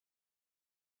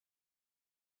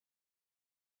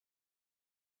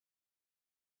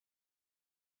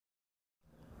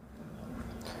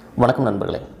வணக்கம்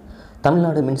நண்பர்களே.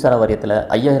 தமிழ்நாடு மின்சார வாரியத்தில்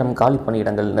 5000 காலி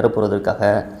பணியிடங்கள் நிரப்புவதற்காக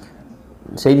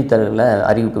செய்தித்தாள்களில்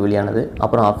அறிவிப்பு வெளியானது.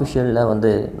 அப்புறம் அஃபிஷியலில்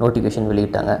நோட்டிஃபிகேஷன்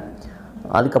வெளியிட்டாங்க.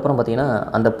 அதுக்கப்புறம் பார்த்திங்கன்னா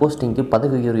அந்த போஸ்டிங்க்கு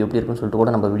பதவி உயர்வு எப்படி இருக்குன்னு சொல்லிட்டு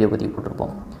கூட நம்ம வீடியோ பதிவு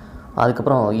போட்டிருப்போம்.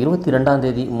 அதுக்கப்புறம்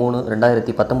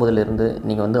 22/3/2019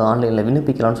 நீங்கள் ஆன்லைனில்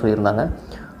விண்ணப்பிக்கலாம்னு சொல்லியிருந்தாங்க.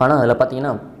 ஆனால் அதில்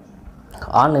பார்த்திங்கன்னா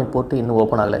ஆன்லைன் போட்டு இன்னும்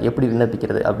ஓப்பன் ஆகலை, எப்படி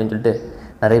விண்ணப்பிக்கிறது அப்படின்னு சொல்லிட்டு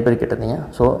நிறைய பேர் கேட்டிருந்தீங்க.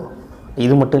 ஸோ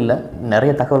இது மட்டும் இல்லை,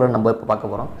 நிறைய தகவல்கள் நம்ம இப்போ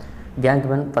பார்க்க போகிறோம்.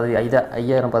 கேங்மேன் பதவி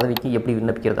 5000 பதவிக்கு எப்படி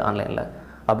விண்ணப்பிக்கிறது ஆன்லைனில்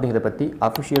அப்படிங்கிறத பற்றி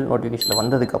அஃபிஷியல் நோட்டிஃபிகேஷனில்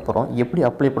வந்ததுக்கப்புறம் எப்படி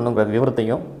அப்ளை பண்ணுங்கிற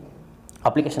விவரத்தையும்,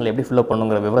 அப்ளிகேஷனில் எப்படி ஃபில்அப்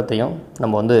பண்ணுங்கிற விவரத்தையும்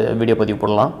நம்ம வீடியோ பதிவு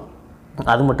போடலாம்.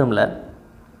 அது மட்டும் இல்லை,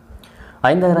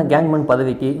 5000 கேங்மேன்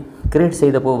பதவிக்கு கிரியேட்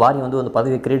செய்தப்போ வாரியம் அந்த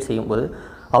பதவியை கிரியேட் செய்யும்போது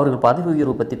அவர்கள் பதவி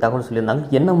உயர்வு பற்றி தகவல் சொல்லியிருந்தாங்க.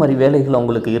 என்ன மாதிரி வேலைகள்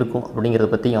அவங்களுக்கு இருக்கும் அப்படிங்கிறத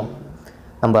பற்றியும்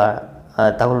நம்ம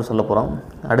தகவல் சொல்ல போகிறோம்.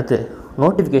 அடுத்து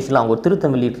நோட்டிஃபிகேஷனில் அவங்க ஒரு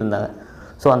திருத்தம் வெளியிட்டிருந்தாங்க.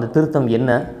 ஸோ அந்த திருத்தம் என்ன,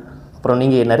 அப்புறம்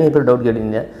நீங்கள் நிறைய பேர் டவுட்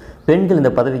கேட்டிருந்தீங்க, பெண்கள்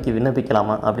இந்த பதவிக்கு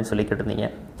விண்ணப்பிக்கலாமா அப்படின்னு சொல்லி கேட்டிருந்தீங்க.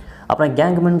 அப்புறம்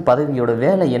கேங்மேன் பதவியோட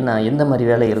வேலை என்ன, எந்த மாதிரி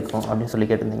வேலை இருக்கும் அப்படின்னு சொல்லி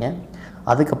கேட்டிருந்தீங்க.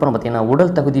 அதுக்கப்புறம் பார்த்திங்கன்னா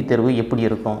உடல் தகுதி தேர்வு எப்படி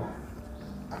இருக்கும்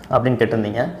அப்படின்னு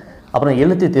கேட்டிருந்தீங்க. அப்புறம்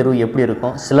எழுத்து தேர்வு எப்படி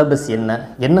இருக்கும், சிலபஸ்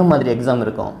என்ன மாதிரி எக்ஸாம்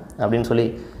இருக்கும் அப்படின்னு சொல்லி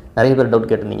நிறைய பேர் டவுட்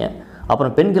கேட்டிருந்தீங்க.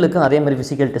 அப்புறம் பெண்களுக்கும் அதே மாதிரி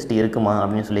ஃபிசிக்கல் டெஸ்ட் இருக்குமா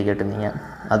அப்படின்னு சொல்லி கேட்டிருந்தீங்க.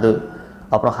 அது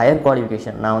அப்புறம் ஹையர்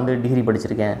குவாலிஃபிகேஷன், நான் டிகிரி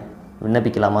படிச்சிருக்கேன்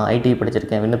விண்ணப்பிக்கலாமா, ஐடி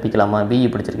படிச்சிருக்கேன் விண்ணப்பிக்கலாமா, பிஇ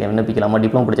படிச்சிருக்கேன் விண்ணப்பிக்கலாமா,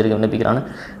 டிப்ளமோ படிச்சிருக்கேன் விண்ணப்பிக்கலான்னு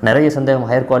நிறைய சந்தேகம்.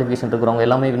 ஹையர் குவாலிஃபிகேஷன் இருக்கிறவங்க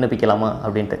எல்லாமே விண்ணப்பிக்கலாமா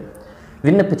அப்படின்ட்டு.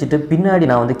 விண்ணப்பிச்சுட்டு பின்னாடி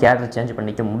நான் கேடர் சேஞ்ச்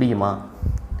பண்ணிக்க முடியுமா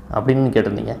அப்படின்னு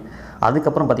கேட்டிருந்தீங்க.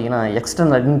 அதுக்கப்புறம் பார்த்திங்கன்னா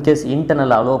எக்ஸ்டர்னல், இன்கேஸ்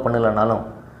இன்டர்னல் அலோவ் பண்ணலைனாலும்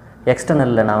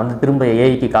எக்ஸ்டர்னலில் நான் திரும்ப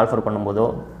ஏஐக்கு கால்ஃபர் பண்ணும்போதோ,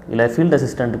 இல்லை field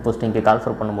assistant போஸ்டிங்க்கு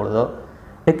call for பண்ணும்போதோ,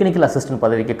 technical assistant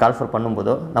பதவிக்கு கால்ஃபர்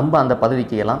பண்ணும்போதோ நம்ம அந்த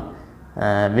பதவிக்கு எல்லாம்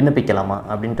விண்ணப்பிக்கலாமா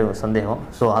அப்படின்ட்டு ஒரு சந்தேகம்.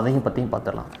 ஸோ அதையும் பற்றியும்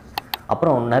பார்த்துடலாம்.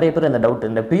 அப்புறம் நிறைய பேர் இந்த டவுட்,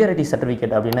 இந்த ப்ரியாரிட்டி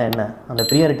சர்டிஃபிகேட் அப்படின்னா என்ன, அந்த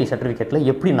ப்ரியாரிட்டி சர்டிஃபிகேட்டில்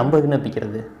எப்படி நம்ம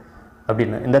விண்ணப்பிக்கிறது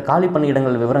அப்படின்னு. இந்த காலி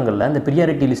பணியிடங்கள் விவரங்களில் இந்த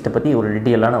ப்ரியாரிட்டி லிஸ்ட்டை பற்றி ஒரு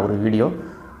டீட்டெயிலான ஒரு வீடியோ,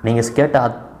 நீங்கள் கேட்ட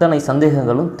அத்தனை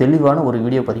சந்தேகங்களும் தெளிவான ஒரு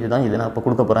வீடியோ பதிவு தான் இது நான் இப்போ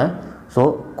கொடுக்க போகிறேன். ஸோ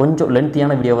கொஞ்சம்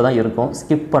லென்த்தியான வீடியோவாக தான் இருக்கும்,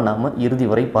 ஸ்கிப் பண்ணாமல் இறுதி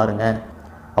வரை பாருங்கள்.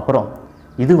 அப்புறம்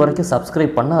இது வரைக்கும்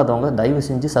சப்ஸ்கிரைப் பண்ணாதவங்க தயவு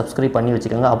செஞ்சு சப்ஸ்கிரைப் பண்ணி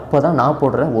வச்சுக்கோங்க. அப்போ தான் நான்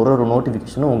போடுற ஒரு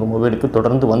நோட்டிஃபிகேஷனும் உங்கள் மொபைலுக்கு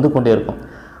தொடர்ந்து வந்து கொண்டே இருக்கும்.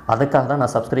 அதுக்காக தான்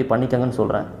நான் சப்ஸ்கிரைப் பண்ணிக்கங்கன்னு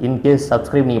சொல்கிறேன். இன்கேஸ்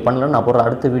சப்ஸ்கிரைப் நீங்கள் பண்ணலன்னு நான் போடுற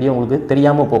அடுத்த வீடியோ உங்களுக்கு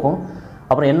தெரியாமல் போகும்.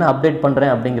 அப்புறம் என்ன அப்டேட்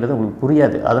பண்ணுறேன் அப்படிங்கிறது உங்களுக்கு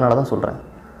புரியாது. அதனால தான் சொல்கிறேன்,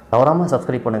 தவறாமல்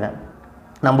சப்ஸ்கிரைப் பண்ணுங்கள்.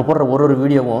 நம்ம போடுற ஒரு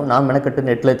வீடியோவும் நான் மெனக்கட்டு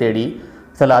நெட்டில் தேடி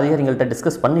சில அதிகாரிகள்கிட்ட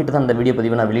டிஸ்கஸ் பண்ணிவிட்டு தான் அந்த வீடியோ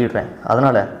பதிவை நான் வெளியிடுறேன்.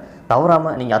 அதனால்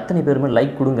தவறாமல் நீங்கள் அத்தனை பேருமே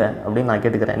லைக் கொடுங்க அப்படின்னு நான்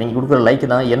கேட்டுக்கிறேன். நீங்கள் கொடுக்குற லைக்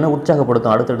தான் என்ன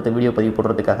உற்சாகப்படுத்தும் அடுத்தடுத்த வீடியோ பதிவு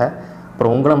போடுறதுக்காக.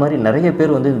 அப்புறம் உங்களை மாதிரி நிறைய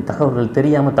பேர் தகவல்கள்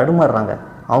தெரியாமல் தடுமாறுறாங்க.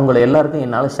 அவங்கள எல்லாருக்கும்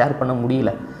என்னால் ஷேர் பண்ண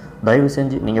முடியல. தயவு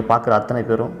செஞ்சு நீங்கள் பார்க்குற அத்தனை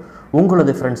பேரும்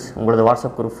உங்களது ஃப்ரெண்ட்ஸ், உங்களது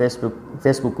வாட்ஸ்அப் குரூப்,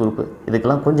 ஃபேஸ்புக் குரூப்பு,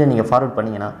 இதுக்கெல்லாம் கொஞ்சம் நீங்கள் ஃபார்வர்ட்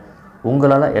பண்ணிங்கன்னா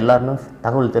உங்களால் எல்லாருமே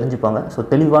தகவல் தெரிஞ்சுப்பாங்க. ஸோ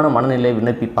தெளிவான மனநிலையை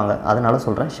விண்ணப்பிப்பாங்க. அதனால்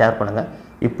சொல்கிறேன், ஷேர் பண்ணுங்கள்.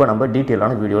 இப்போ நம்ம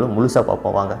டீட்டெயிலான வீடியோவில் முழுசாக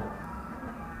பார்ப்போம் வாங்க.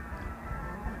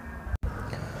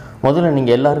 முதல்ல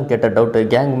நீங்கள் எல்லோரும் கேட்ட டவுட்டு,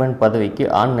 கேங்மேன் பதவிக்கு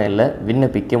ஆன்லைனில்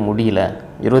விண்ணப்பிக்க முடியல,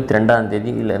 22ஆம்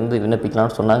தேதியிலேருந்து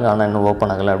விண்ணப்பிக்கலாம்னு சொன்னாங்க, ஆனால் இன்னும்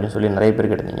ஓப்பன் ஆகலை அப்படின்னு சொல்லி நிறைய பேர்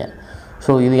கேட்டிருந்தீங்க.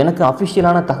 ஸோ இது எனக்கு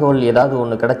அஃபிஷியலான தகவல் ஏதாவது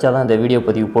ஒன்று கிடச்சா தான் இந்த வீடியோ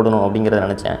பதிவு போடணும் அப்படிங்கிறத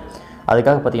நினச்சேன்.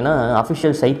 அதுக்காக பார்த்தீங்கன்னா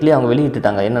அஃபிஷியல் சைட்லேயே அவங்க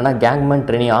வெளியிட்டுட்டாங்க. என்னென்னா gangman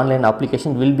trainee online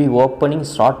application will be opening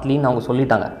ஷார்ட்லின்னு அவங்க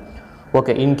சொல்லிட்டாங்க.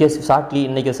 ஓகே, இன்கேஸ் ஷார்ட்லி,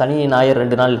 இன்றைக்கி சனி ஞாயிறு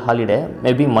 2 நாள் ஹாலிடே,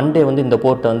 மேபி மண்டே இந்த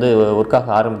போர்ட்டை ஒர்க்காக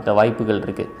ஆரம்பித்த வாய்ப்புகள்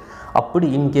இருக்குது. அப்படி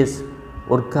இன்கேஸ்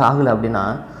ஒர்க் ஆகலை அப்படின்னா,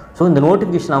 ஸோ இந்த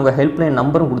நோட்டிஃபிகேஷன் அவங்க ஹெல்ப்லைன்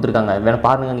நம்பரும் கொடுத்துருக்காங்க. வேணால்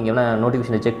பாருங்கள், நீங்கள் வேணால்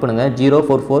நோட்டிஃபிகேஷனை செக் பண்ணுங்கள்.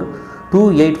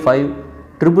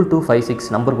 044-285-22256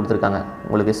 நம்பர் கொடுத்துருக்காங்க.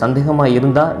 உங்களுக்கு சந்தேகமாக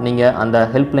இருந்தால் நீங்கள் அந்த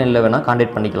ஹெல்ப்லைனில் வேணால்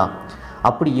கான்டாக்ட் பண்ணிக்கலாம்.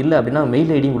 அப்படி இல்லை அப்படின்னா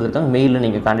மெயில் ஐடியும் கொடுத்துருக்காங்க, மெயிலில்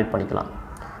நீங்கள் கான்டாக்ட் பண்ணிக்கலாம்.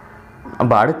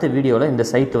 நம்ம அடுத்த வீடியோவில் இந்த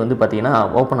சைட்டில் பார்த்திங்கன்னா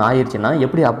ஓப்பன் ஆயிடுச்சுன்னா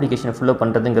எப்படி அப்ளிகேஷனை ஃபில்அப்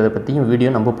பண்ணுறதுங்கிறத பற்றியும் வீடியோ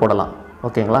நம்ம போடலாம்.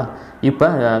 ஓகேங்களா? இப்போ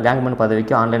கேங்மேன்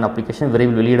பதவிக்கு ஆன்லைன் அப்ளிகேஷன்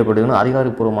விரைவில் வெளியிடப்படுதுன்னு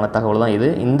அதிகாரப்பூர்வமான தகவல் தான் இது.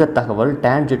 இந்த தகவல்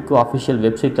TANGEDCO அஃபிஷியல்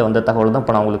வெப்சைட்டில் வந்த தகவல் தான்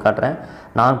இப்போ நான் உங்களுக்கு காட்டுறேன்.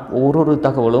 நான் ஒரு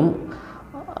தகவலும்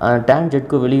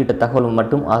TANGEDCO வெளியிட்ட தகவலும்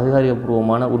மட்டும்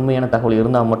அதிகாரப்பூர்வமான உண்மையான தகவல்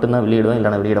இருந்தால் மட்டும்தான் வெளியிடுவேன்,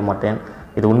 இல்லைனா வெளியிட மாட்டேன்.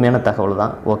 இது உண்மையான தகவல்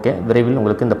தான். ஓகே, விரைவில்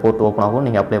உங்களுக்கு இந்த போர்ட் ஓப்பன் ஆகும்,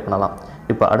 நீங்கள் அப்ளை பண்ணலாம்.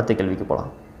 இப்போ அடுத்த கேள்விக்கு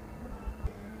போகலாம்.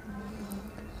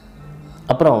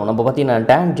 அப்புறம் நம்ம பார்த்திங்கன்னா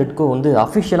TANGEDCO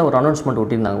அஃபிஷியலாக ஒரு அனௌன்ஸ்மெண்ட்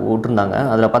விட்டுருந்தாங்க.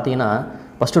 அதில் பார்த்திங்கன்னா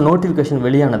ஃபஸ்ட்டு நோட்டிஃபிகேஷன்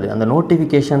வெளியானது. அந்த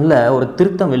நோட்டிஃபிகேஷனில் ஒரு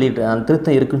திருத்தம் அந்த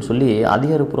திருத்தம் இருக்குதுன்னு சொல்லி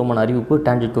அதிகாரப்பூர்வமான அறிவிப்பு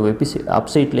TANGEDCO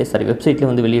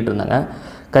வெப்சைட்லேயே வெளியிட்டிருந்தாங்க.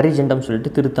 கரிஜெண்டம் சொல்லிட்டு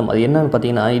திருத்தம். அது என்னன்னு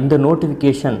பார்த்தீங்கன்னா, இந்த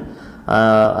நோட்டிஃபிகேஷன்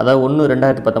அதாவது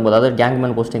 1/2019, அதாவது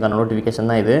கேங்மேன் போஸ்டிங்கான நோட்டிஃபிகேஷன்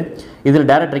தான் இது. இதில்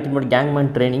direct recruitment gangman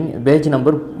training page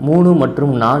number 3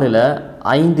 மற்றும் 4ல்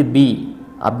 5B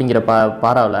அப்படிங்கிற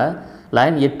பாராவில்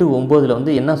லைன் 8-9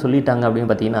 வந்து என்ன சொல்லிட்டாங்க அப்படின்னு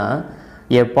பார்த்தீங்கன்னா,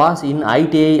 ஏ pass in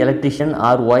ITI electrician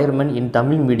R wireman இன்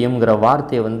தமிழ் மீடியம்ங்கிற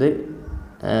வார்த்தையை வந்து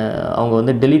அவங்க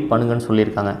வந்து டெலீட் பண்ணுங்கன்னு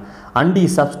சொல்லியிருக்காங்க. அண்ட்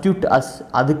சப்ஸ்டியூட் அஸ்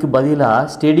அதுக்கு பதிலாக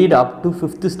studied up to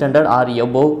 5th standard R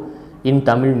above in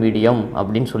Tamil medium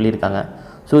அப்படின்னு சொல்லியிருக்காங்க.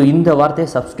 ஸோ இந்த வார்த்தையை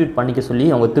சப்ஸ்டியூட் பண்ணிக்க சொல்லி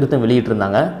அவங்க திருத்தம்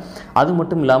வெளியிட்டிருந்தாங்க. அது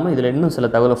மட்டும் இல்லாமல் இதில் இன்னும் சில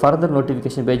தகவல் ஃபர்தர்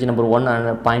நோட்டிஃபிகேஷன் பேஜ் நம்பர்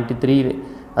 1.3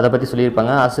 அதை பற்றி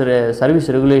சொல்லியிருப்பாங்க. As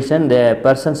service regulation the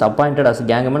persons appointed as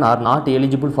gangman R not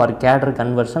eligible for cadre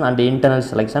conversion and internal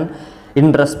selection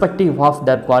in respective of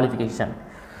that qualification.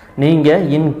 நீங்கள்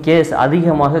இன்கேஸ்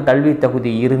அதிகமாக கல்வி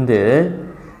தகுதி இருந்து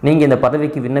நீங்கள் இந்த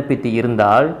பதவிக்கு விண்ணப்பித்து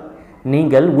இருந்தால்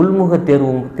நீங்கள் உள்முக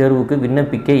தேர்வுக்கு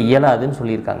விண்ணப்பிக்க இயலாதுன்னு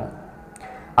சொல்லியிருக்காங்க.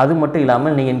 அது மட்டும்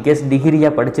இல்லாமல் நீங்கள் இன்கேஸ்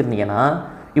டிகிரியாக படிச்சிருந்தீங்கன்னா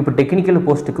இப்போ டெக்னிக்கல்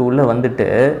போஸ்ட்டுக்கு உள்ளே வந்துட்டு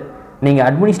நீங்கள்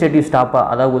அட்மினிஸ்ட்ரேட்டிவ் ஸ்டாஃபாக,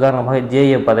 அதாவது உதாரணமாக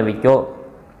ஜேஏ பதவிக்கோ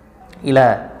இல்லை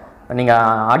நீங்கள்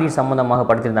ஆடிட் சம்மந்தமாக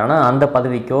படிச்சிருந்தாங்கன்னா அந்த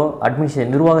பதவிக்கோ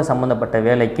அட்மினிஸ்ட்ரேஷன் நிர்வாக சம்மந்தப்பட்ட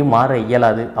வேலைக்கு மாற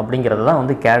இயலாது. அப்படிங்கிறது தான்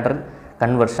வந்து கேடர்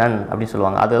கன்வர்ஷன் அப்படின்னு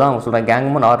சொல்லுவாங்க. அதுதான் அவங்க சொல்கிறாங்க,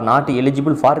 gangman R not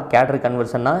eligible for cadre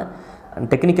கன்வர்ஷன்னா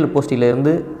technical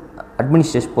போஸ்ட்டிலேருந்து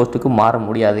administration போஸ்ட்டுக்கு மாற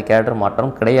முடியாது, கேடர்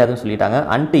மாற்றம் கிடையாதுன்னு சொல்லிட்டாங்க.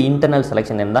 அண்ட் இன்டர்னல்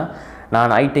செலெக்ஷன் இருந்தால்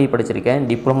நான் ஐடிஐ படிச்சிருக்கேன்,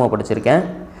 டிப்ளமோ படிச்சிருக்கேன்,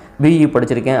 பிஇ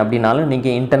படிச்சிருக்கேன் அப்படின்னாலும்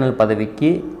நீங்கள் இன்டர்னல் பதவிக்கு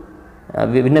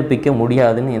விண்ணப்பிக்க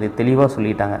முடியாதுன்னு இது தெளிவாக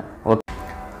சொல்லிட்டாங்க. ஓகே,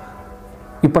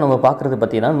 இப்போ நம்ம பார்க்குறது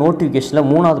பார்த்தீங்கன்னா நோட்டிஃபிகேஷனில்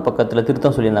 3வது பக்கத்தில்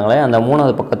திருத்தம் சொல்லியிருந்தாங்களே, அந்த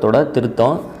 3வது பக்கத்தோட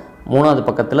திருத்தம் 3வது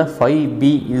பக்கத்தில் 5B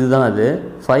இதுதான். அது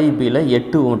 5Bயில்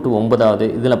 8-9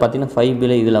 இதில் பார்த்தீங்கன்னா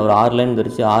 5Bயில் இதில் ஒரு 6 லைன்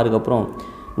வந்துருச்சு. 6க்கு அப்புறம்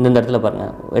இந்த இடத்துல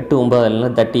பாருங்கள்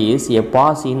 8-9 that is a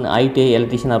pass in ITI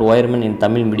electrician R wireman in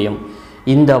Tamil medium.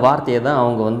 இந்த வார்த்தையை தான்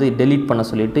அவங்க வந்து டெலீட் பண்ண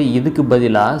சொல்லிவிட்டு இதுக்கு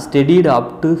பதிலாக studied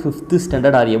up to 5th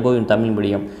standard R above in Tamil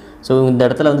medium. So இந்த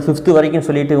இடத்துல வந்து 5th வரைக்கும்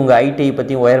சொல்லிவிட்டு உங்கள் ஐடிஐ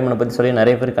பற்றி ஒயர்மேனை பற்றி சொல்லி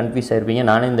நிறைய பேர் கன்ஃபியூஸ் ஆகிருப்பீங்க.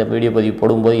 நானே இந்த வீடியோ பதிவு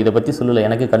போடும்போது இதை பற்றி சொல்லலை,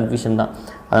 எனக்கு கன்ஃபியூஷன் தான்,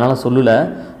 அதனால் சொல்லலை.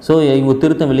 ஸோ இவங்க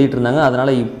திருத்தம் வெளியிட்டிருந்தாங்க,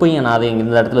 அதனால் இப்போயும் நான் அதை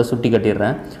இந்த இடத்துல சுட்டி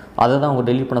கட்டிடுறேன். அதை தான் அவங்க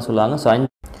டெலீட் பண்ண சொல்லுவாங்க. ஸோ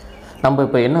நம்ம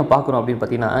இப்போ என்ன பார்க்குறோம் அப்படின்னு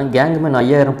பார்த்தீங்கன்னா, கேங்மேன்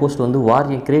 5000 போஸ்ட் வந்து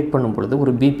வாரியம் கிரியேட் பண்ணும் பொழுது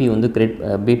ஒரு பிபி வந்து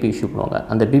பிபி இஷ்யூ பண்ணுவாங்க.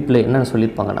 அந்த பிபியில் என்னென்ன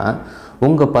சொல்லியிருப்பாங்கன்னா,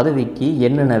 உங்கள் பதவிக்கு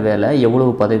என்னென்ன வேலை,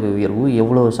 எவ்வளவு பதவி உயர்வு,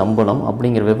 எவ்வளோ சம்பளம்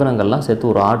அப்படிங்கிற விவரங்கள்லாம் சேர்த்து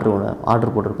ஒரு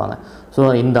ஆர்டர் போட்டிருப்பாங்க. ஸோ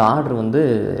இந்த ஆர்டர் வந்து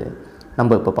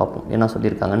நம்ம இப்போ பார்ப்போம் என்ன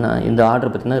சொல்லியிருக்காங்கன்னா, இந்த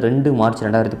ஆர்டர் பார்த்திங்கன்னா 2 மார்ச்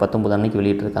 2019 அன்றைக்கி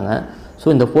வெளியிட்டிருக்காங்க. ஸோ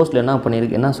இந்த போஸ்ட்டில்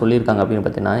என்ன சொல்லியிருக்காங்க அப்படின்னு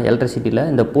பார்த்தீங்கன்னா, எலக்ட்ரிசிட்டியில்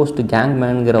இந்த போஸ்ட்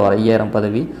கேங்மேனுங்கிற ஒரு 5000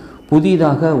 பதவி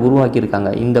புதிதாக உருவாக்கியிருக்காங்க.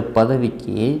 இந்த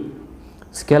பதவிக்கு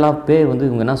ஸ்கேல் ஆஃப் பே வந்து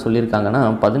இவங்க என்ன சொல்லியிருக்காங்கன்னா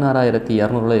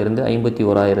 16,200 இருந்து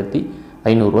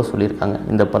 51,500 சொல்லியிருக்காங்க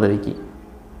இந்த பதவிக்கு.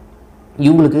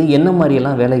 இவங்களுக்கு என்ன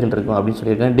மாதிரியெல்லாம் வேலைகள் இருக்கும் அப்படின்னு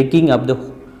சொல்லியிருக்காங்க. Ticking up the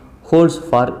holes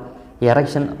for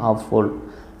erection of whole.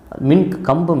 மின்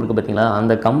கம்பம் இருக்குது பார்த்தீங்களா,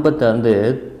 அந்த கம்பத்தை வந்து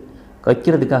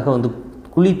வைக்கிறதுக்காக வந்து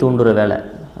குழி தோண்டுற வேலை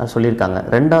அது சொல்லியிருக்காங்க.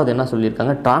 2வது என்ன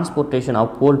சொல்லியிருக்காங்க, டிரான்ஸ்போர்ட்டேஷன்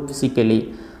ஆஃப் ஹோல் ஃபிசிக்கலி,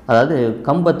 அதாவது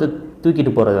கம்பத்தை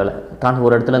தூக்கிட்டு போகிற வேலை.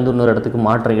 ஒரு இடத்துலேருந்து இன்னொரு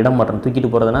இடத்துக்கு இடம் மாற்றம், தூக்கிட்டு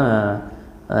போகிறதுனா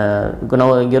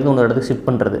இங்கேருந்து இன்னொரு இடத்துக்கு ஷிஃப்ட்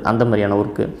பண்ணுறது, அந்த மாதிரியான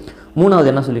ஒர்க்கு.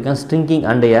 3வது என்ன சொல்லியிருக்காங்க, stringing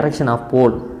and erection of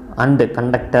pole and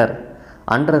conductor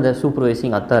under the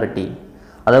supervising authority.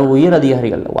 அதாவது உயர்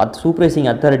அதிகாரிகள் சூப்பர்வைசிங்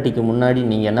அத்தாரிட்டிக்கு முன்னாடி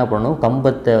நீங்கள் என்ன பண்ணணும்,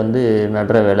 கம்பத்தை வந்து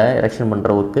நடுற வேலை, எரெக்ஷன்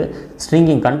பண்ணுற ஒர்க்கு,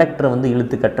 ஸ்ட்ரிங்கிங் கண்டக்டரை வந்து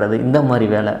இழுத்து கட்டுறது, இந்த மாதிரி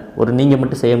வேலை ஒரு நீங்கள்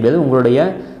மட்டும் செய்ய முடியாது. உங்களுடைய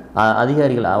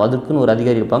அதிகாரிகள், அதுக்குன்னு ஒரு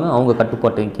அதிகாரி இருப்பாங்க, அவங்க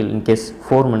கட்டுப்பாட்டு கீழ் இன்கேஸ்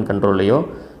ஃபோர்மேன் கண்ட்ரோல்லையோ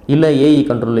இல்லை ஏஇ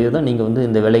கண்ட்ரோல்லையோ தான் நீங்கள் வந்து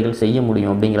இந்த வேலைகள் செய்ய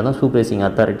முடியும் அப்படிங்கிறதான் சூப்பர்வைசிங்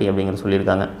அத்தாரிட்டி அப்படிங்கிற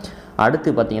சொல்லியிருக்காங்க.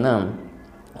 அடுத்து பார்த்தீங்கன்னா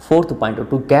 4th point,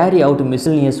 to carry out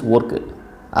miscellaneous work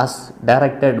as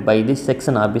directed by the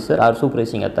section officer R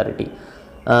supervising authority.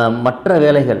 மற்ற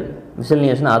வேலைகள்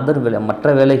மிஸ்லினியஸ்னா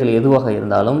மற்ற வேலைகள் எதுவாக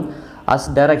இருந்தாலும் அஸ்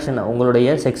டைரக்ஷன் உங்களுடைய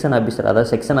செக்ஷன் ஆஃபீஸர், அதாவது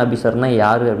செக்ஷன் ஆஃபீஸர்னால்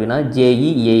யார் அப்படின்னா ஜேஇ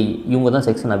ஏஇ இவங்க தான்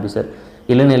செக்ஷன் ஆஃபீஸர்,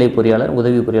 இளநிலை பொறியாளர்,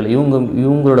 உதவி பொறியாளர்,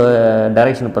 இவங்களோட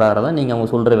டைரக்ஷன் பிரகாரம் தான் நீங்கள் அவங்க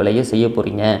சொல்கிற வேலையை செய்ய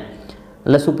போகிறீங்க.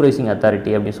 இல்லை சூப்பர்வைசிங்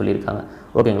அத்தாரிட்டி அப்படின்னு சொல்லியிருக்காங்க.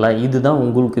 ஓகேங்களா, இதுதான்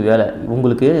உங்களுக்கு வேலை.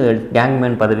 உங்களுக்கு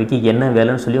கேங்மேன் பதவிக்கு என்ன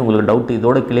வேலைன்னு சொல்லி உங்களுக்கு டவுட்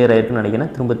இதோட கிளியர் ஆகிருக்குன்னு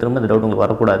நினைக்கிறேன். திரும்ப இந்த டவுட் உங்களுக்கு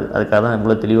வரக்கூடாது, அதுக்காக தான்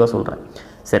இவ்வளோ தெளிவாக சொல்கிறேன்.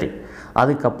 சரி,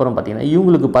 அதுக்கப்புறம் பார்த்தீங்கன்னா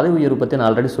இவங்களுக்கு பதவி உயர்வு பற்றி நான்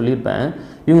ஆல்ரெடி சொல்லியிருப்பேன்.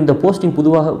 இவங்க இந்த போஸ்டிங்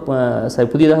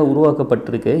புதிதாக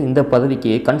உருவாக்கப்பட்டிருக்கு. இந்த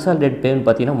பதவிக்கு கன்சாலிடேட் பேன்னு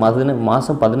பார்த்தீங்கன்னா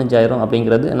மாதம் 15,000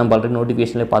 அப்படிங்கிறது நம்ம ஆல்ரெடி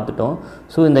நோட்டிஃபிகேஷனில் பார்த்துட்டோம்.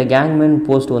 ஸோ இந்த கேங்மேன்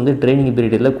போஸ்ட் வந்து ட்ரைனிங்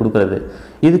பீரியடில் கொடுக்குறது.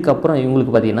 இதுக்கப்புறம்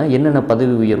இவங்களுக்கு பார்த்தீங்கன்னா என்னென்ன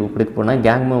பதவி உயர்வு கொடுக்க போனால்,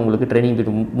 கேங்மேன் உங்களுக்கு ட்ரைனிங்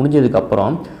பீரியட்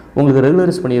முடிஞ்சதுக்கப்புறம் உங்களுக்கு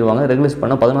ரெகுலரைஸ் பண்ணிடுவாங்க. ரெகுலரைஸ்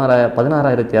பண்ணால்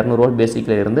 16,200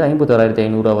 பேசிக்கில் இருந்து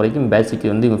 51,500 வரைக்கும் பேசிக்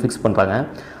வந்து இவங்க ஃபிக்ஸ் பண்ணுறாங்க.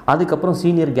 அதுக்கப்புறம்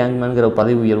சீனியர் கேங்மேனுங்கிற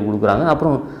பதவி உயர்வு கொடுக்குறாங்க.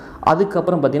 அப்புறம்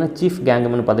அதுக்கப்புறம் பார்த்தீங்கன்னா சீஃப்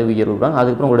கேங்மேன் பதவி உயர்வு கொடுக்குறாங்க.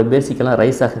 அதுக்கப்புறம் உங்களோட பேசிக்கெல்லாம்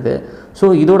ரைஸ் ஆகுது. ஸோ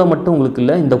இதோட மட்டும் உங்களுக்கு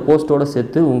இல்லை, இந்த போஸ்ட்டோடு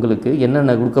சேர்த்து உங்களுக்கு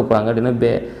என்னென்ன கொடுக்க போகிறாங்க அப்படின்னா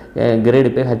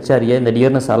கிரேடு பே, ஹெச்ஆர்ஏ, இந்த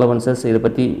டியர்னஸ் அலவன்சஸ், இதை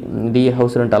பற்றி DA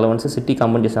house rent allowances, city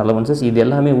compensation allowances, இது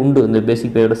எல்லாமே உண்டு இந்த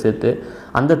பேசிக் பேயோட சேர்த்து.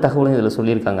 அந்த தகவலும் இதில்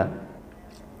சொல்லியிருக்காங்க.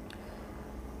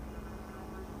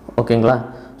 ஓகேங்களா?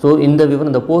 ஸோ இந்த விவரம்,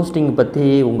 இந்த போஸ்டிங் பற்றி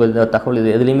உங்கள் தகவல் இது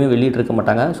எதுலேயுமே வெளியிட்டிருக்க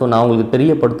மாட்டாங்க. ஸோ நான் உங்களுக்கு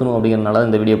தெரியப்படுத்தணும் அப்படிங்கிறனால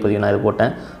இந்த வீடியோ பதிவு நான் இது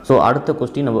போட்டேன். ஸோ அடுத்த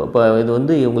கொஸ்டின் நம்ம இப்போ இது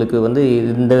வந்து உங்களுக்கு வந்து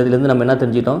இந்த இதுலேருந்து நம்ம என்ன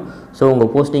தெரிஞ்சிட்டோம்? ஸோ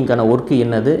உங்கள் போஸ்டிங்க்கான ஒர்க்கு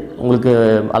என்னது, உங்களுக்கு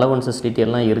அலவன்சஸ்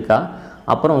டீட்டெயிலாம் இருக்கா,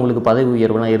 அப்புறம் உங்களுக்கு பதவி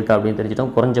உயர்வுலாம் இருக்கா அப்படின்னு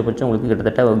தெரிஞ்சிட்டோம். குறைஞ்சபட்சம் உங்களுக்கு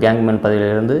கிட்டத்தட்ட கேங்மேன்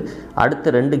பதவியிலேருந்து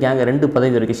அடுத்த ரெண்டு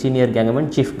பதவி இருக்குது. சீனியர்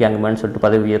கேங்மேன், சீஃப் கேங்மேன் சொல்லிட்டு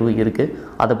பதவி உயர்வு இருக்குது.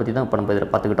 அதை பற்றி தான் இப்போ நம்ம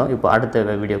இதில் பார்த்துக்கிட்டோம். இப்போ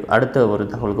அடுத்த ஒரு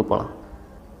தகவலுக்கு போகலாம்.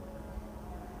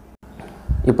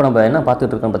 இப்போ நம்ம என்ன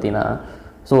பார்த்துட்டு இருக்கோம் பார்த்தீங்கன்னா,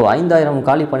 ஸோ 5000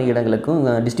 காலி பணியிடங்களுக்கும்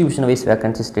டிஸ்ட்ரிபியூஷன் வைஸ்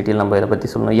வேகன்சிஸ் டீட்டெயில் நம்ம இதை பற்றி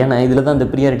சொல்லணும். ஏன்னா இதில் தான் இந்த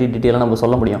ப்ரியாரிட்டி டீட்டெயிலாக நம்ம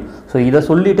சொல்ல முடியும். ஸோ இதை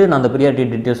சொல்லிவிட்டு நான் அந்த ப்ரியாரிட்டி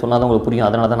டீட்டெயில் சொன்னால் தான் உங்களுக்கு புரியும்.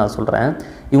 அதனால தான் நான் சொல்கிறேன்.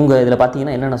 இவங்க இதில்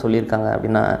பார்த்தீங்கன்னா என்னென்ன சொல்லியிருக்காங்க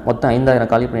அப்படின்னா, மொத்தம் 5000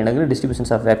 காலி பணியிடங்கள்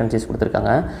டிஸ்ட்ரிபியூஷன்ஸ் ஆஃப் வேகன்சிஸ்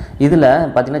கொடுத்துருக்காங்க. இதில்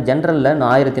பார்த்தீங்கன்னா ஜென்ரலில்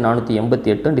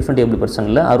 1488, டிஃப்ரெண்ட் ஏபிள்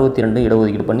பர்சனில் 62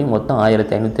 இடஒதுக்கீடு பண்ணி மொத்தம்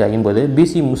 1550.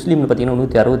 பிசி முஸ்லீமில் பார்த்தீங்கன்னா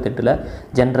 168,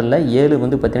 ஜென்ரலில் 7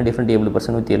 வந்து பார்த்தீங்கன்னா டிஃப்ரெண்ட் ஏபிள்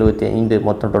பர்சன் 175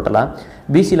 மொத்தம் டோட்டலாக.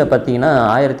 பிசியில் பார்த்தீங்கன்னா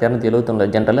 1271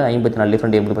 general, 54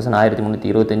 different able person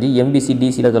 1325, MBC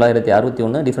டிசியில்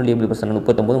 961, different able person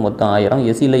 39, மொத்தம் 1000.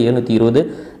 எஸ்சியில் 720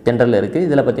 ஜென்ரலில் இருக்குது.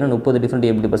 இதில் பார்த்தீங்கன்னா 30 டிஃப்ரெண்ட்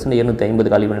ஏபிள் பர்சன் 750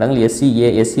 காலி பணியிடங்கள்.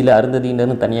 எஸ்சியில்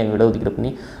அருந்ததியினர்னு தனியாக இடஒதுக்கீடு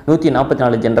பண்ணி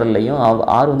 144 ஜென்ரல்லையும்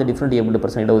 6 வந்து டிஃப்ரெண்ட் ஏபிள்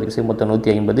பர்சன் இடஒதுக்கீடு செய்ய மொத்தம்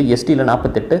 150. எஸ்டியில்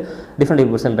 48 டிஃப்ரெண்ட்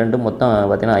ஏபிள் பர்சன் 2 மொத்தம்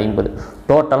பார்த்தீங்கன்னா 50.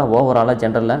 டோட்டலாக ஓவராலாக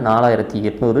ஜென்ரலில்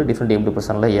 4800, டிஃப்ரெண்ட் ஏபிள்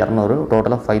பர்சனில் 200,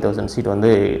 டோட்டலாக 5000 சீட்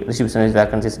வந்து டிஸ்ட்ரிபியூஷன் வைஸ்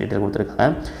வேகன்சிஸ் டீட்டெயில்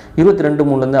கொடுத்துருக்காங்க.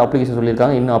 22/3 அப்ளிகேஷன் சொல்லியிருக்காங்க.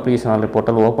 இன்னும் அப்ளிகேஷன் ஆன்லைன்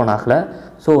போர்ட்டல் ஓப்பன் ஆகலை.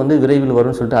 ஸோ வந்து விரைவில்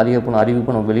வரும்னு சொல்லிட்டு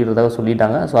அறிவிப்பு நம்ம வெளியிடுறதாக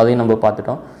சொல்லிட்டாங்க. ஸோ அதையும் நம்ம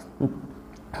பார்த்துட்டோம்.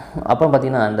 அப்புறம்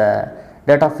பார்த்திங்கன்னா அந்த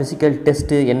டேட் ஆஃப் ஃபிசிக்கல்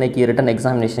டெஸ்ட்டு என்னைக்கு, ரிட்டன்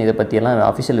எக்ஸாமினேஷன், இதை பற்றியெல்லாம்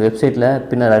அஃபிஷியல் வெப்சைட்டில்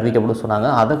பின்னர் அறிவிக்கப்படும் சொன்னாங்க.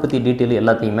 அதை பற்றி டீட்டெயில்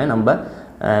எல்லாத்தையுமே நம்ம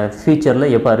ஃபியூச்சரில்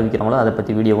எப்போ அறிவிக்கிறாங்களோ அதை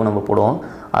பற்றி வீடியோவும் நம்ம போடுவோம்.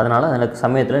 அதனால் எனக்கு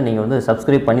சமயத்தில் நீங்கள் வந்து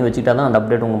சப்ஸ்கிரைப் பண்ணி வச்சுக்கிட்டா தான் அந்த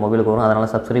அப்டேட் உங்கள் மொபைலுக்கு வரும்.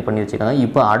 அதனால் சப்ஸ்கிரைப் பண்ணி வச்சுக்கோங்க.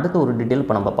 இப்போ அடுத்த ஒரு டீட்டெயில்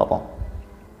இப்போ நம்ம பார்ப்போம்.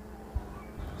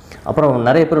 அப்புறம்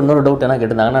நிறைய பேர் இன்னொரு டவுட் என்ன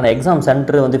கேட்டிருந்தாங்கன்னா, எக்ஸாம்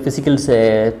சென்டர் வந்து ஃபிசிக்கல்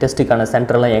டெஸ்ட்டுக்கான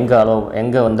சென்டர்லாம்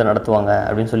எங்கே வந்து நடத்துவாங்க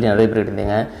அப்படின்னு சொல்லி நிறைய பேர்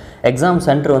கேட்டிருந்தீங்க. எக்ஸாம்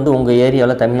சென்டர் வந்து உங்கள்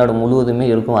ஏரியாவில் தமிழ்நாடு முழுவதுமே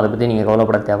இருக்கும். அதை பற்றி நீங்கள்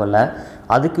கவலைப்பட தேவையில்ல.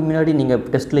 அதுக்கு முன்னாடி நீங்கள்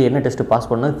டெஸ்ட்டில் என்ன டெஸ்ட்டு பாஸ்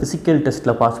பண்ணணும், ஃபிசிக்கல்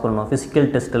டெஸ்ட்டில் பாஸ் பண்ணணும். ஃபிசிக்கல்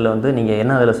டெஸ்ட்டில் வந்து நீங்கள்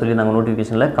என்ன அதில் சொல்லி நாங்கள்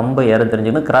நோட்டிஃபிகேஷனில் கம்பை ஏற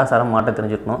தெரிஞ்சுக்கணும், கிராஸ் ஆரம் மாட்ட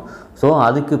தெரிஞ்சுக்கணும். ஸோ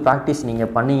அதுக்கு ப்ராக்டிஸ்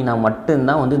நீங்கள் பண்ணிங்கன்னா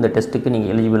மட்டும்தான் வந்து இந்த டெஸ்ட்டுக்கு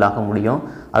நீங்கள் எலிஜிபிள் ஆக முடியும்.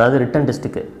 அதாவது ரிட்டன்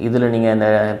டெஸ்ட்டுக்கு. இதில் நீங்கள் இந்த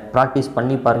ப்ராக்டிஸ்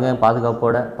பண்ணி பாருங்கள்,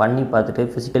 பாதுகாப்போடு பண்ணி பார்த்துட்டு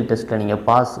ஃபிசிக்கல் டெஸ்ட்டில் நீங்கள்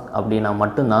பாஸ் அப்படின்னா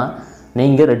மட்டும்தான்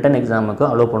நீங்கள் ரிட்டன் எக்ஸாமுக்கு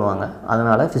அலோவ் பண்ணுவாங்க.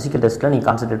 அதனால் ஃபிசிக்கல் டெஸ்ட்டில் நீங்கள்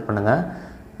கான்சன்ட்ரேட் பண்ணுங்கள்.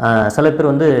 சில பேர்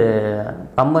வந்து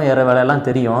கம்பை ஏற வேலையெல்லாம்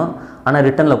தெரியும், ஆனால்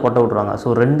ரிட்டனில் போட்ட விட்ருவாங்க. ஸோ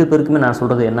 2 பேருக்குமே நான்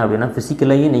சொல்கிறது என்ன அப்படின்னா,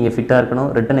 ஃபிசிக்கலையும் நீங்கள் ஃபிட்டாக இருக்கணும்,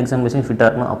 ரிட்டன் எக்ஸாமினேஷன் ஃபிட்டாக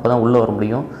இருக்கணும். அப்போ தான் உள்ளே வர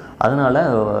முடியும். அதனால்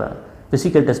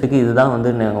ஃபிசிக்கல் டெஸ்ட்டுக்கு இதுதான் வந்து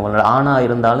உங்களோட ஆணாக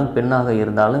இருந்தாலும் பெண்ணாக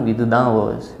இருந்தாலும் இதுதான்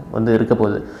வந்து இருக்க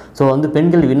போகுது. ஸோ வந்து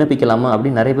பெண்கள் விண்ணப்பிக்கலாமா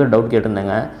அப்படின்னு நிறைய பேர் டவுட்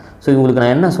கேட்டிருந்தாங்க. ஸோ இவங்களுக்கு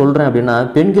நான் என்ன சொல்கிறேன் அப்படின்னா,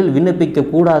 பெண்கள்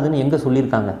விண்ணப்பிக்கக்கூடாதுன்னு எங்கே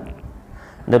சொல்லியிருக்காங்க?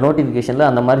 இந்த நோட்டிஃபிகேஷனில்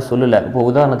அந்த மாதிரி சொல்லலை. இப்போ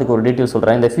உதாரணத்துக்கு ஒரு டீட்டெயில்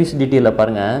சொல்கிறேன். இந்த ஃபீஸ் டீட்டெயிலில்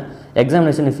பாருங்கள்.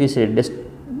 எக்ஸாமினேஷன் ஃபீஸ்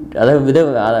அதாவது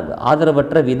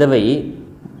ஆதரவற்ற விதவை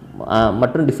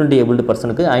மற்றும் டிஃப்ரெண்ட் ஏபிள்டு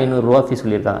பர்சனுக்கு 500 ரூபா ஃபீஸ்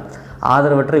சொல்லியிருக்காங்க.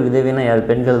 ஆதரவற்ற விதவைனா யார்?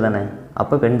 பெண்கள் தானே.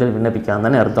 அப்போ பெண்கள் விண்ணப்பிக்கலாம்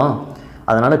தானே அர்த்தம்.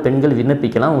 அதனால் பெண்கள்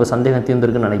விண்ணப்பிக்கலாம். உங்கள் சந்தேகம்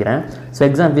தீர்ந்துருக்குன்னு நினைக்கிறேன். ஸோ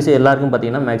எக்ஸாம் ஃபீஸ் எல்லாருக்கும்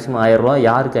பார்த்தீங்கன்னா மேக்ஸிமம் 1000 ரூபா.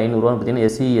 யாருக்கு 500 ரூபான்னு பார்த்தீங்கன்னா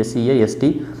எஸ்சி, எஸ்சிஏ,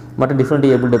 எஸ்டி மற்றும் டிஃப்ரெண்ட்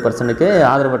ஏபிள்டு பர்சனுக்கு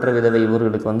ஆதரவற்ற விதவை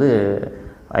இவர்களுக்கு வந்து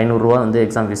 500 ரூபா வந்து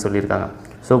எக்ஸாம் ஃபீஸ் சொல்லியிருக்காங்க.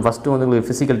 ஸோ ஃபஸ்ட்டு வந்து உங்களுக்கு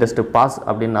ஃபிசிக்கல் டெஸ்ட்டு பாஸ்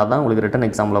அப்படின்னா தான் உங்களுக்கு ரிட்டன்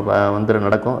எக்ஸாமில் வந்து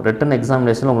நடக்கும். ரிட்டன்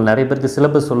எக்ஸாமினேஷனில் உங்களுக்கு நிறைய பேருக்கு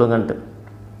சிலபஸ் சொல்லுங்கன்ட்டு.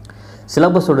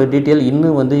 சிலபஸோட டீட்டெயில்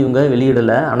இன்னும் வந்து இவங்க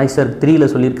வெளியிடலை. அனைசர்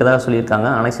 3ல் சொல்லியிருக்காங்க.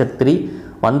 அனைசர் 3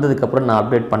 வந்ததுக்கப்புறம் நான்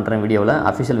அப்டேட் பண்ணுறேன் வீடியோவில்.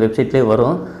 அஃபிஷியல் வெப்சைட்லேயே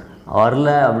வரும். வரல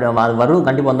அப்படி அது வரும்,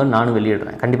 கண்டிப்பாக வந்தோம் நானும்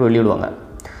வெளியிடுறேன். கண்டிப்பாக வெளியிடுவாங்க.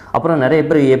 அப்புறம் நிறைய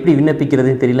பேர் எப்படி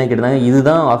விண்ணப்பிக்கிறதுன்னு தெரியலாம் கேட்டாங்க.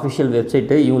 இதுதான் அஃபிஷியல்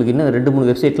வெப்சைட்டு. இவங்களுக்கு இன்னும் 2-3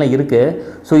 வெப்சைட்லாம் இருக்குது.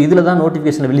 ஸோ இதில் தான்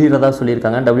நோட்டிஃபிகேஷன் வெளியிடறதா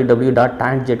சொல்லியிருக்காங்க.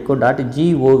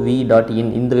 www.tanjetco.gov.in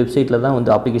இந்த வெப்சைட்டில் தான்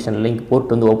வந்து அப்ளிகேஷன் லிங்க்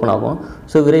போர்ட் வந்து ஓப்பன் ஆகும்.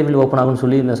 ஸோ விரைவில் ஓப்பன் ஆகும்னு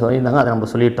சொல்லியிருந்தாங்க. அதை நம்ம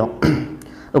சொல்லிட்டோம்.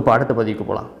 இப்போ அடுத்த பதிவுக்கு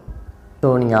போகலாம். ஸோ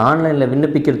நீங்கள் ஆன்லைனில்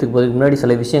விண்ணப்பிக்கிறதுக்கு போதுக்கு முன்னாடி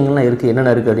சில விஷயங்கள்லாம் இருக்குது.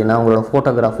 என்னென்ன இருக்குது அப்படின்னா, உங்களோட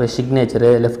ஃபோட்டோகிராஃபு, சிக்னேச்சரு,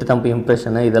 லெஃப்ட் தம்பு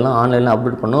இம்ப்ரெஷனு இதெல்லாம் ஆன்லைனில்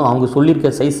அப்டேட் பண்ணணும். அவங்க சொல்லியிருக்க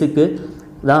சைஸுக்கு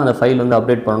தான் அந்த ஃபைல் வந்து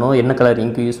அப்டேட் பண்ணணும். என்ன கலர்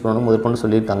இங்கு யூஸ் பண்ணணும் முதற்கொண்டு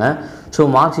சொல்லியிருக்காங்க. ஸோ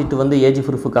மார்க் ஷீட் வந்து ஏஜ்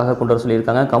ப்ரூஃபுக்காக கொண்டு வர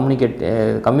சொல்லியிருக்காங்க.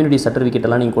 கம்யூனிட்டி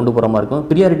சர்டிஃபிகேட்டெல்லாம் நீங்கள் கொண்டு போகிற மாதிரி இருக்கும்.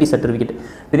 ப்ரியாரிட்டி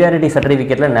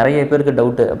சர்டிஃபிகேட்டில் நிறைய பேருக்கு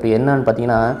டவுட்டு. அப்படி என்னன்னு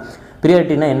பார்த்தீங்கன்னா,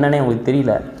 ப்ரியாரிட்டினா என்னன்னே உங்களுக்கு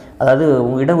தெரியல. அதாவது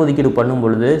இடஒதுக்கீடு பண்ணும்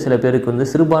பொழுது சில பேருக்கு வந்து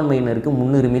சிறுபான்மையினருக்கு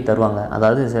முன்னுரிமை தருவாங்க.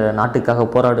 அதாவது நாட்டுக்காக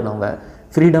போராடினவங்க,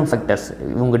 ஃப்ரீடம் ஃபைட்டர்ஸ்,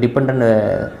 இவங்க டிபெண்ட்,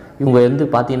 இவங்க வந்து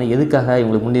பார்த்தீங்கன்னா எதுக்காக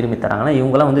இவங்களுக்கு முன்னுரிமை தராங்கன்னா,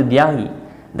 இவங்களாம் வந்து தியாகி,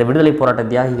 இந்த விடுதலை போராட்ட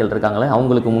தியாகிகள் இருக்காங்களே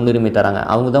அவங்களுக்கு முன்னுரிமை தராங்க.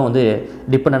 அவங்க தான் வந்து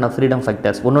டிபெண்ட் ஆஃப் ஃப்ரீடம்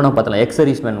ஃபைட்டர்ஸ். ஒன்று பார்த்தலாம்,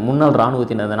 எக்ஸர்வீஸ்மேன், முன்னாள்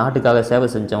இராணுவத்தினர், இந்த நாட்டுக்காக சேவை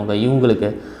செஞ்சவங்க, இவங்களுக்கு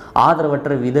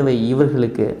ஆதரவற்ற விதவை,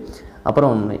 இவர்களுக்கு.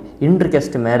 அப்புறம்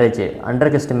இன்டர்கேஸ்ட் மேரேஜ்,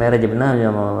 அண்டர்கேஸ்ட் மேரேஜ் அப்படின்னா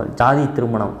ஜாதி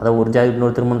திருமணம், அதாவது ஒரு ஜாதி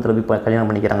இன்னொரு திருமணத்தில் போய் கல்யாணம்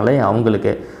பண்ணிக்கிறாங்களே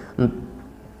அவங்களுக்கு.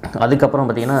 அதுக்கப்புறம்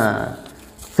பார்த்திங்கன்னா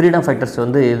ஃப்ரீடம் ஃபைட்டர்ஸ்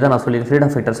வந்து இதுதான் நான் சொல்லி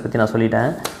ஃப்ரீடம் ஃபைட்டர்ஸ் பற்றி நான் சொல்லிட்டேன்.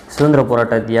 சுதந்திர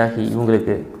போராட்ட தியாகி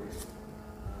இவங்களுக்கு.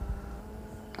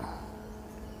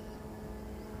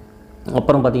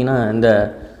 அப்புறம் பார்த்திங்கன்னா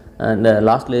இந்த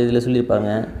லாஸ்ட்டில் இதில்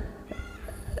சொல்லியிருப்பாங்க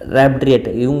ரேப்ட்ரியேட்,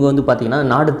 இவங்க வந்து பார்த்திங்கன்னா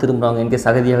நாடு திரும்புகிறவங்க, இங்கே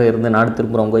சகதியாக இருந்து நாடு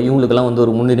திரும்புகிறவங்க, இவங்களுக்கெல்லாம் வந்து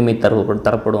ஒரு முன்னுரிமை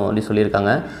தரப்படும் அப்படின்னு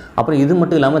சொல்லியிருக்காங்க. அப்புறம் இது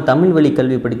மட்டும் இல்லாமல் தமிழ் வழி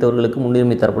கல்வி படித்தவர்களுக்கு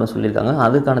முன்னுரிமை தரப்படும் சொல்லியிருக்காங்க.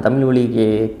 அதுக்கான தமிழ் வழி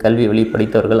கல்வி வழி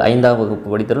படித்தவர்கள், 5ஆம் வகுப்பு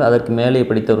படித்தவர்கள், அதற்கு மேலே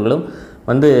படித்தவர்களும்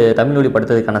வந்து தமிழ் வழி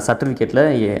படித்ததுக்கான சர்டிஃபிகேட்டில்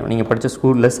நீங்கள் படித்த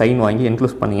ஸ்கூலில் சைன் வாங்கி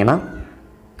என்க்ளோஸ் பண்ணிங்கன்னா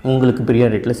உங்களுக்கு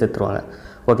ப்ரியாரிட்டியில் சேர்த்துருவாங்க.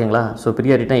 ஓகேங்களா? ஸோ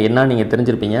ப்ரியாரிட்டினா என்ன நீங்கள்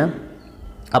தெரிஞ்சிருப்பீங்க.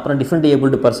 அப்புறம் டிஃப்ரெண்ட்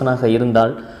ஏபிள்டு பர்சனாக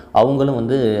இருந்தால் அவங்களும்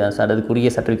வந்து அதுக்குரிய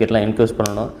சர்டிஃபிகேட்லாம் என்க்ளோஸ்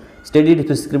பண்ணணும். Study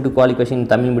script qualification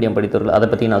Tamil medium படித்தவர்கள், அதை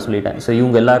பற்றி நான் சொல்லிட்டேன். ஸோ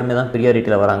இவங்க எல்லாருமே தான்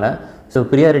ப்ரியாரிட்டியில் வராங்க. ஸோ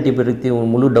ப்ரியாரிட்டி பற்றி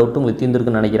முழு டவுட்டும் உங்களுக்கு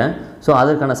தீர்ந்துருக்குன்னு நினைக்கிறேன். ஸோ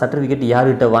அதற்கான சர்டிஃபிகேட்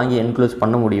யார்கிட்ட வாங்கி என்க்ளோஸ்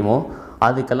பண்ண முடியுமோ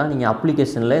அதுக்கெல்லாம் நீங்கள்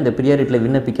அப்ளிகேஷனில் இந்த ப்ரியாரிட்டியில்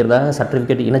விண்ணப்பிக்கிறதாக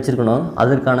சர்டிஃபிகேட் இணைச்சிருக்கணும்.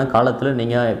 அதற்கான காலத்தில்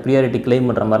நீங்கள் ப்ரியாரிட்டி கிளைம்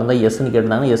பண்ணுற மாதிரி இருந்தால் எஸ்ன்னு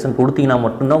கேட்டாங்க, எஸ்ன்னு கொடுத்தீங்கன்னா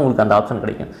மட்டும்தான் உங்களுக்கு அந்த ஆப்ஷன்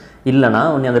கிடைக்கும். இல்லைனா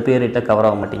நீங்கள் அந்த ப்ரியாரிட்டியில் கவர்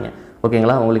ஆக மாட்டீங்க.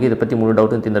 ஓகேங்களா? உங்களுக்கு இதை பற்றி முழு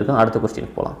டவுட்டும் தீர்ந்துருக்கும். அடுத்த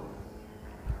கொஸ்டின் போகலாம்.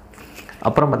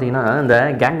 அப்புறம் பார்த்திங்கன்னா இந்த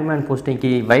கேங்மேன்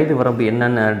போஸ்டிங்க்கு வயது வரம்பு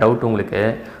என்னென்ன டவுட் உங்களுக்கு.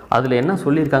 அதில் என்ன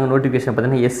சொல்லியிருக்காங்க நோட்டிஃபிகேஷன்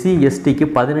பார்த்தீங்கன்னா SC STக்கு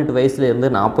 18 வயசுலேருந்து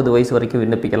 40 வயசு வரைக்கும்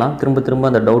விண்ணப்பிக்கலாம். திரும்ப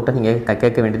அந்த டவுட்டை நீங்கள்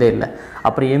கேட்க வேண்டியதே இல்லை.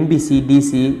 அப்புறம் MBC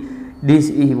DC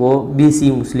DCO BC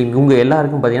முஸ்லீம் இவங்க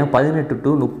எல்லாருக்கும் பார்த்திங்கன்னா 18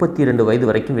 to 32 வயது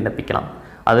வரைக்கும் விண்ணப்பிக்கலாம்.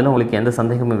 அதில் உங்களுக்கு எந்த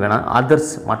சந்தேகமும் வேணாம்.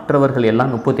 அதர்ஸ் மற்றவர்கள்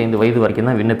எல்லாம் 35 வயது வரைக்கும்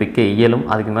தான் விண்ணப்பிக்க இயலும்.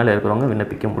 அதுக்கு மேலே இருக்கிறவங்க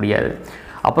விண்ணப்பிக்க முடியாது.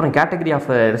 அப்புறம் கேட்டகரி ஆஃப்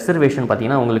ரிசர்வேஷன்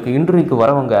பார்த்திங்கன்னா உங்களுக்கு இன்டர்வியூக்கு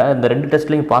வரவங்க இந்த 2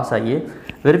 டெஸ்ட்லையும் பாஸ் ஆகி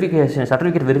வெரிஃபிகேஷன்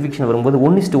சர்டிஃபிகேட் வெரிஃபிகேஷன் வரும்போது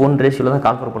 1:1 ரேஷியோவில் தான்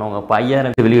கால்ஃபர் பண்ணுவாங்க. இப்போ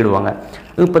 5000 வெளியிடுவாங்க.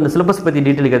 இப்போ இந்த சிலபஸ் பற்றி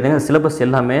டீட்டெயில் கேட்டீங்கன்னா சிலபஸ்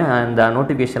எல்லாமே இந்த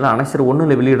நோட்டிஃபிகேஷனில் அனைசர்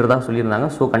 1 வெளியிடுறதா சொல்லியிருந்தாங்க.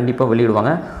 ஸோ கண்டிப்பாக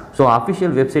வெளியிடுவாங்க. ஸோ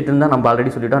அஃபிஷியல் வெப்சைட்டுன்னு தான் நம்ம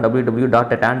ஆல்ரெடி சொல்லிட்டோம்.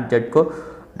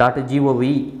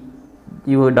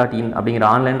 www.tanjedco.gov.in அப்படிங்கிற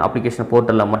ஆன்லைன் அப்ளிகேஷன்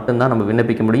போர்ட்டலில் மட்டும்தான் நம்ம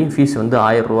விண்ணப்பிக்க முடியும். ஃபீஸ் வந்து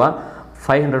 1000 ரூபா,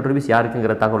 500 ருபீஸ்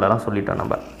யாருக்குங்கிற தகவலெல்லாம் சொல்லிட்டோம்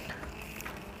நம்ம.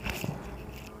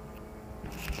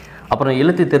 அப்புறம்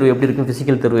எழுத்து தேர்வு எப்படி இருக்கும்,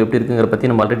 ஃபிசிக்கல் தேர்வு எப்படி இருக்குங்கிற பற்றி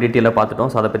நம்ம ஆல்ரெடி டீட்டெயிலாக பார்த்துட்டோம்.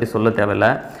 ஸோ அதை பற்றி சொல்ல தேவையில்லை.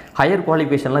 ஹையர்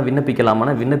குவாலிஃபிகேஷன்லாம்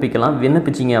விண்ணப்பிக்கலாமான்னா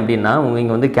விண்ணப்பிச்சிங்க அப்படின்னா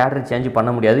நீங்கள் வந்து கேடர் சேஞ்ச் பண்ண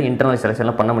முடியாது, இன்டர்னல்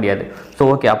செலெக்ஷன்லாம் பண்ண முடியாது. ஸோ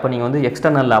ஓகே, அப்போ நீங்கள் வந்து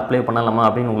எக்ஸ்டர்னலில் அப்ளை பண்ணலாமா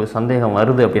அப்படின்னு உங்களுக்கு சந்தேகம்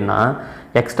வருது அப்படின்னா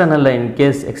எக்ஸ்டர்னலில்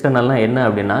இன்கேஸ் எக்ஸ்டர்னல்னால் என்ன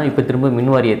அப்படின்னா இப்போ திரும்ப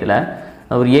மின் வாரியத்தில்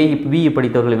ஒரு BE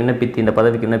படித்தவர்கள் விண்ணப்பித்து இந்த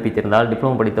பதவிக்கு விண்ணப்பித்திருந்தால்,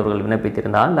 டிப்ளமோ படித்தவர்கள்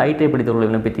விண்ணப்பித்திருந்தால், ITI படித்தவர்கள்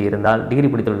விண்ணப்பித்து இருந்தால், டிகிரி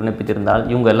படித்தவர்கள் விண்ணப்பித்திருந்தால்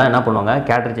இவங்க எல்லாம் என்ன பண்ணுவாங்க,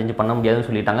 கேடர் சேஞ்ச் பண்ண முடியாதுன்னு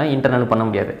சொல்லிட்டாங்க, இன்டர்னல் பண்ண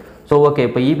முடியாது. ஸோ ஓகே,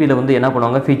 இப்போ EBயில் வந்து என்ன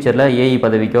பண்ணுவாங்க, ஃபியூச்சரில் AE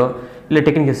பதவிக்கோ இல்லை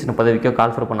டெக்னிக்கல் அசிஸ்டன்ட் பதவிக்கோ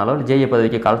கால்ஃபர் பண்ணாலோ இல்லை JA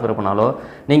பதவிக்கோ கால்ஃபர் பண்ணாலோ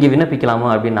நீங்கள் விண்ணப்பிக்கலாமா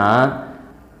அப்படின்னா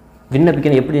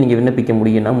எப்படி நீங்கள் விண்ணப்பிக்க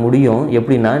முடியும்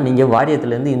எப்படின்னா நீங்கள்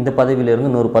வாரியத்திலேருந்து இந்த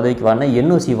பதவியிலேருந்து இன்னொரு பதவிக்கு வரணும்,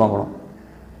 NOC வாங்கணும்.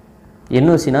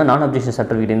 NOCனா நான் அப்ஜெக்ஷன்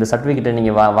சர்டிஃபிகேட். இந்த சர்டிஃபிகேட்டை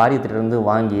நீங்கள் வாரியத்திலிருந்து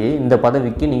வாங்கி இந்த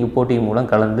பதவிக்கு நீங்கள் போட்டி மூலம்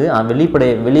கலந்து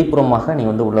வெளிப்புறமாக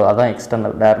நீங்கள் வந்து உள்ள, அதான்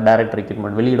எக்ஸ்டர்னல் டைரக்ட்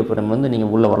ரெக்ரூட்மெண்ட், வெளியிடப்புறம் வந்து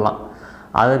நீங்கள் உள்ளே வரலாம்.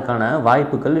 அதற்கான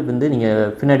வாய்ப்புகள் வந்து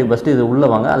நீங்கள் பின்னாடி ஃபஸ்ட்டு இது உள்ளே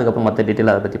வாங்க, அதுக்கப்புறம் மற்ற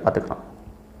டீட்டெயில் அதை பற்றி பார்த்துக்கலாம்.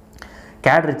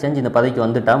 கேடர் சேஞ்ச் இந்த பதவிக்கு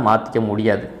வந்துட்டால் மாற்றிக்க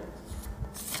முடியாது.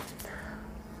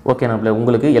 ஓகே, நம்மள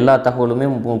உங்களுக்கு எல்லா தகவலுமே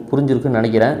புரிஞ்சிருக்குன்னு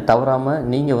நினைக்கிறேன். தவறாமல்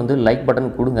நீங்கள் வந்து லைக் பட்டன்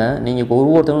கொடுங்க. நீங்கள் இப்போ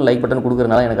ஒவ்வொருத்தரும் லைக் பட்டன்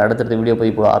கொடுக்குறதுனால எனக்கு அடுத்தடுத்த வீடியோ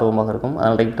பதிவு ஆர்வமாக இருக்கும்.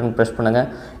 அதனால் லைக் பட்டன் ப்ரெஸ் பண்ணுங்கள்.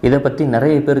 இதை பற்றி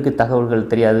நிறைய பேருக்கு தகவல்கள்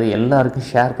தெரியாது, எல்லாருக்கும்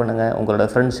ஷேர் பண்ணுங்கள். உங்களோட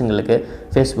ஃப்ரெண்ட்ஸுங்களுக்கு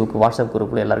ஃபேஸ்புக் வாட்ஸ்அப்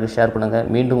குரூப்பில் எல்லாருக்கும் ஷேர் பண்ணுங்கள்.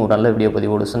 மீண்டும் ஒரு நல்ல வீடியோ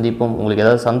பதிவோடு சந்திப்போம். உங்களுக்கு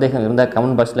ஏதாவது சந்தேகம் இருந்தால்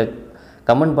கமெண்ட் பாக்ஸில்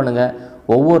கமெண்ட் பண்ணுங்கள்.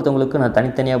 ஒவ்வொருத்தவங்களுக்கும் நான்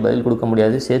தனித்தனியாக பதில் கொடுக்க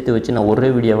முடியாது, சேர்த்து வச்சு நான் ஒரே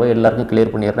வீடியோவை எல்லாருக்கும்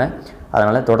கிளியர் பண்ணிடுறேன்.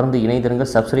 அதனால் தொடர்ந்து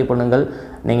இணைந்திருங்கள், சப்ஸ்கிரைப் பண்ணுங்கள்.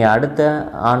 நீங்கள் அடுத்த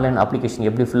ஆன்லைன் அப்ளிகேஷன்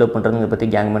எப்படி ஃபில்அப் பண்ணுறதுங்க பற்றி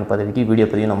கேங்மேன் பதவிக்கு வீடியோ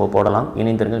பதிவு நம்ம போடலாம்.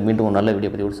 இணைந்திருங்கள். மீண்டும் ஒரு நல்ல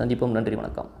வீடியோ பதிவோடு சந்திப்போம். நன்றி,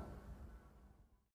 வணக்கம்.